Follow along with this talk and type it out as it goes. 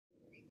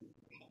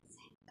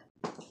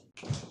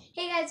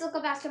Hey guys,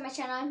 welcome back to my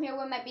channel. I'm here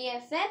with my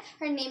BFF.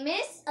 Her name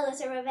is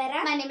Alyssa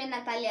Rivera. My name is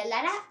Natalia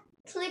Lara.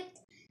 Click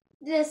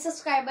the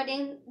subscribe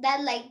button,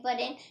 that like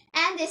button,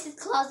 and this is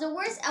Closet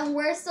Wars, and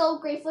we're so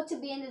grateful to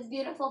be in this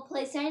beautiful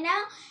place right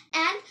now.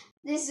 And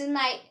this is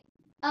my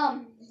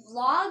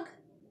vlog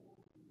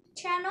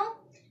channel,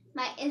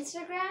 my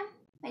Instagram,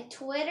 my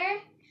Twitter,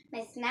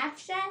 my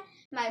Snapchat,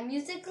 my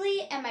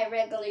Musical.ly, and my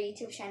regular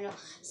YouTube channel.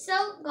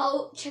 So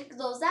go check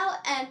those out,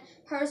 and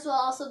hers will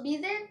also be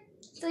there.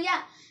 So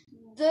yeah,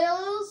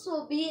 those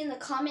will be in the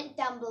comment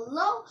down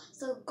below.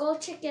 So go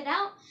check it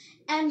out.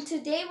 And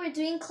today we're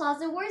doing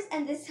Closet Wars,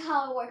 and this is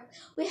how it works.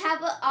 We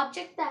have an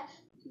object that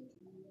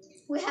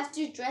we have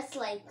to dress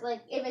like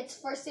if it's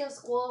first day of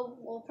school,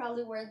 we'll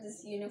probably wear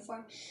this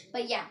uniform.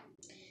 But yeah,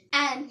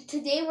 and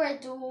today we're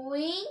doing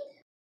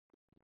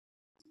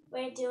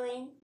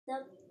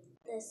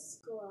the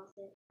school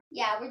outfit.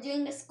 Yeah, we're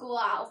doing the school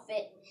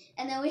outfit.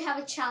 And then we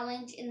have a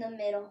challenge in the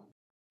middle.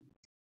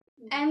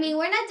 I mean,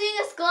 we're not doing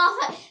a school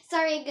outfit.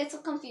 Sorry, I get so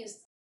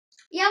confused.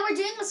 Yeah, we're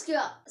doing a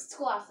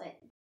school outfit.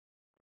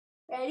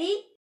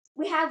 Ready?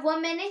 We have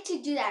 1 minute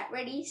to do that.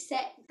 Ready,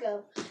 set,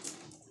 go.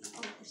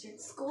 Oh, it's your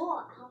school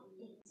outfit.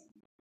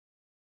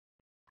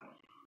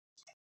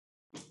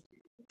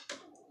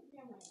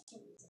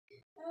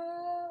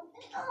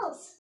 What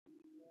else?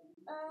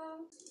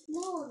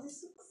 No,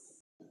 this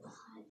looks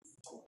hard.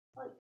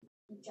 Oh,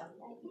 you jumped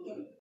that. You get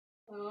it.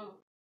 Oh.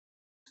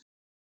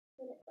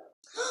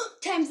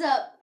 Time's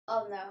up.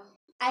 Oh no,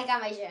 I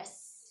got my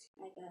dress.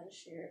 I got a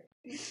shirt.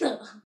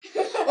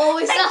 Well,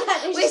 we still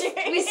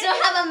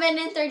have 1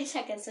 minute and 30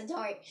 seconds, so don't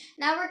worry.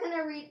 Now we're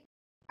gonna read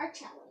our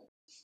challenge.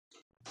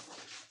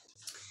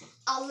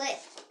 I'll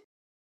let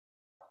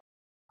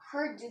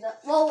her do the.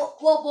 Well,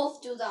 we'll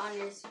both do the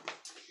honors.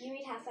 You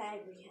read half, I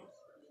read half.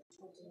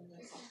 I'll do it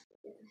myself.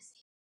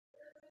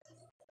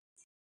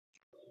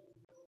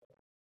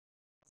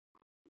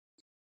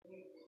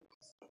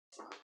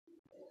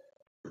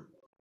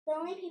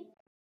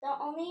 The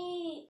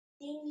only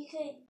thing you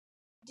could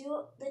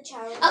do the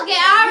challenge. Okay,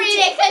 I'll read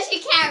it because she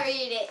can't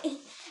read it.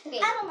 Okay.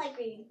 I don't like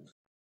reading.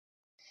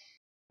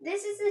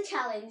 This is the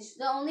challenge.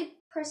 The only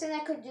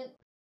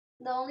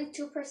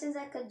two persons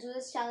that could do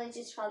this challenge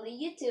is probably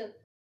you two.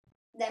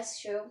 That's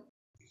true.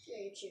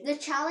 Very true. The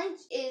challenge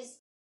is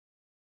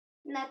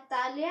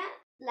Natalia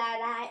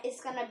Lara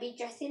is gonna be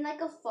dressing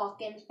like a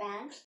Falcon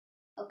fan.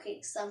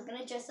 Okay, so I'm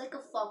gonna dress like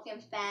a Falcon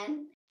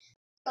fan.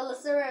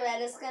 Alyssa Rivera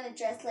is gonna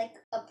dress like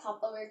a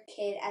popular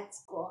kid at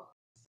school.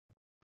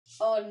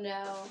 Oh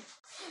no.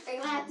 We're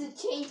gonna have to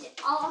change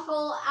all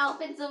whole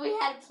outfits that we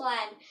had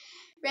planned.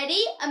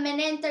 Ready? 1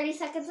 minute and 30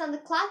 seconds on the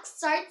clock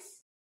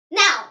starts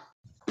now.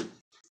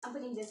 I'm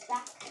putting this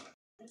back.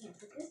 I can't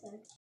put this on.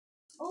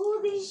 Oh,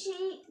 these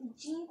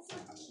jeans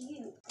look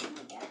cute. Oh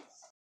my gosh.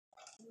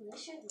 This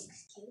shirt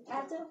looks cute.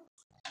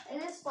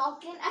 It is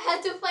Falcon. I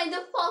had to find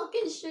the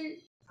Falcon shirt.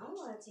 I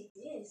want to take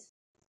this.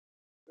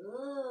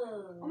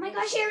 Ooh. Oh my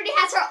gosh, she already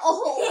has her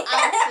whole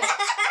outfit.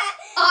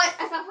 Oh,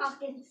 I found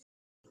Falcons.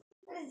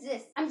 What is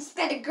this? I'm just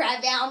gonna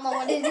grab it. I don't know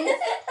what it is.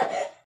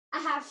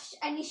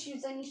 I need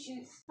shoes. Find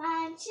shoes.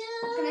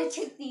 I'm gonna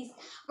take these.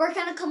 We're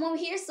gonna come over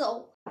here,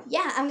 so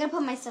yeah, I'm gonna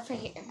put my stuff right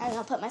here. I'm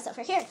gonna put my stuff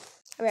right here.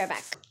 I'll be right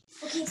back.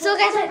 Okay, so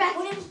guys, we're back.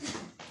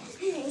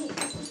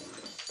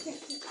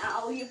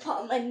 Ow, you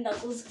popped my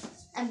knuckles.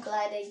 I'm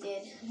glad I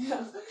did.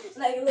 No,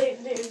 like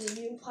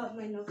literally, you popped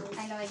my knuckles.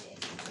 I know I did.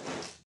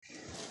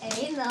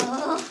 Hey,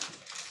 no.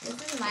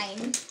 This is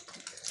mine.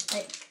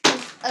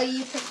 Oh,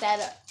 you picked that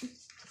up.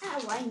 Ah,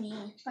 why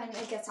me? Fine,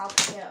 I guess I'll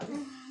pick it up.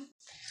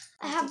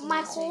 I I'm have taking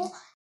my this whole one.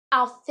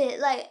 outfit,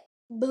 like,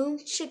 boom,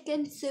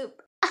 chicken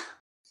soup.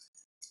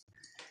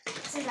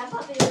 Since I'm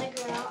popular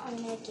girl, I'm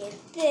gonna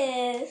get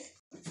this.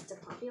 It's the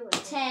popular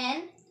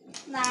 10,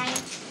 9,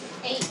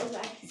 8,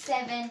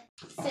 7,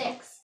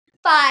 6,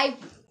 5,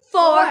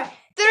 4,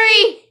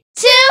 3,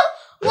 2,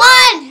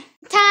 1.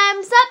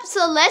 Time's up,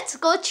 so let's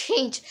go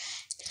change.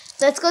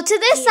 Let's go to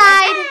this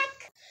side.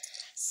 Back.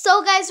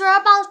 So guys, we're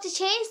about to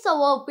change, so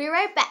we'll be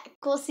right back.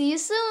 We'll see you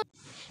soon.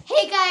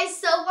 Hey guys,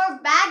 so we're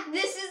back.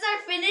 This is our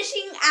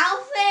finishing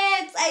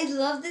outfits. I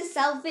love this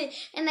outfit,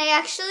 and I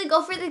actually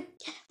go for the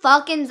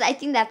Falcons. I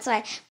think that's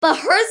why. But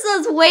hers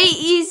was way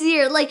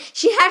easier. Like,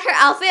 she had her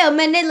outfit a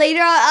minute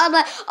later. I'm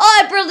like,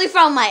 oh, I barely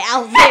found my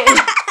outfit.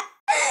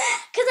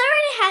 Because I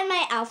already had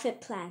my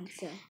outfit planned.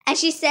 So. And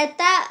she said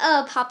that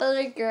a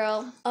popular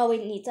girl. Oh,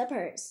 it needs a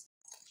purse.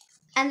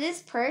 And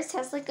this purse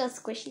has like a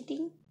squishy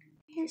thing.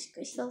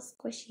 It's so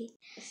squishy.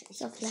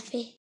 So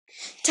fluffy.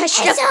 Touch it's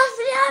so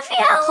fluffy.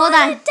 Hold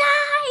on.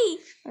 Die.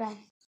 Hold on.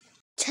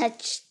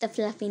 Touch the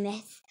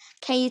fluffiness.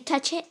 Can you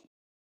touch it?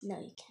 No,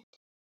 you can't.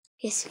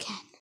 Yes, you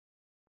can.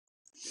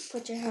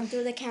 Put your hand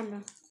through the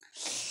camera.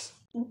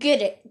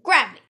 Get it.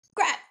 Grab it.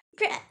 Grab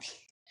it.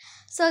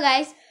 So,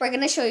 guys, we're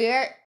going to show you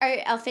our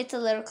outfits a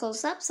little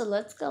close up. So,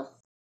 let's go.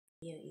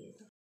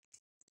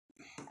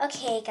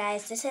 Okay,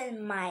 guys, this is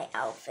my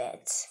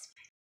outfit.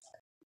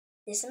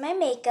 This is my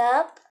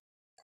makeup.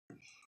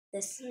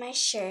 This is my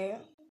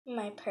shirt,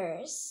 my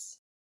purse,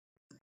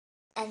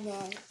 and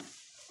then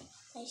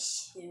my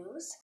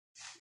shoes.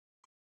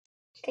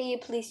 Can you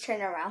please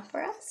turn around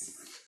for us?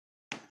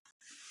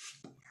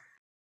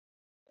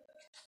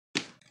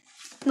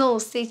 No,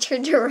 stay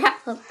turned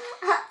around.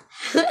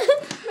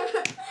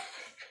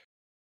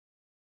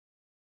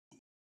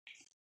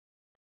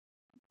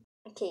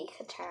 Okay, you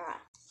can turn around.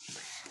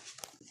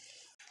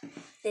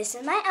 This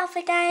is my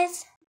outfit,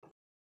 guys.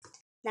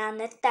 Now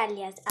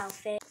Natalia's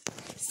outfit.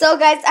 So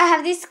guys, I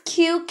have these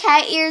cute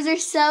cat ears. They're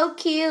so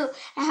cute.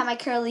 I have my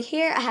curly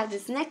hair. I have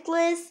this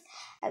necklace.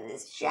 I have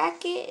this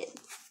jacket.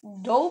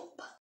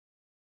 Dope.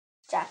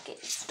 Jacket.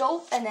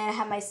 Dope. And then I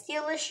have my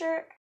Steelers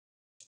shirt.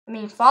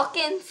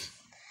 Falcons.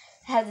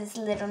 I have this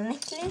little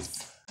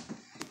necklace.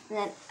 And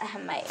then I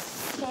have my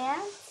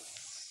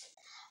pants.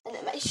 And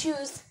then my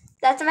shoes.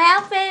 That's my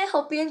outfit.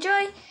 Hope you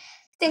enjoy.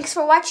 Thanks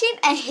for watching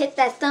and hit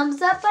that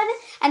thumbs up button.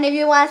 And if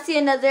you want to see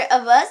another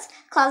of us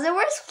Closet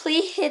Wars,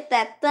 please hit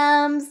that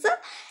thumbs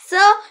up.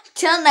 So,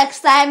 till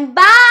next time,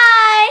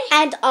 bye!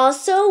 And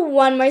also,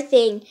 one more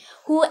thing.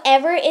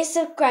 Whoever is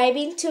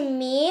subscribing to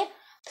me,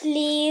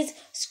 please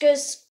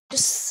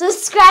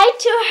subscribe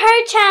to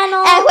her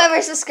channel. And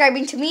whoever's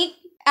subscribing to me,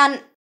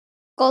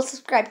 go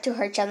subscribe to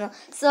her channel.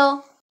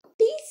 So,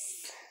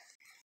 peace.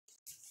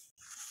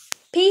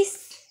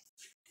 Peace.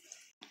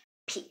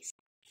 Peace.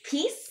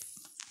 Peace.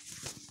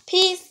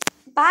 Peace.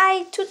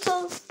 Bye.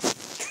 Toodles.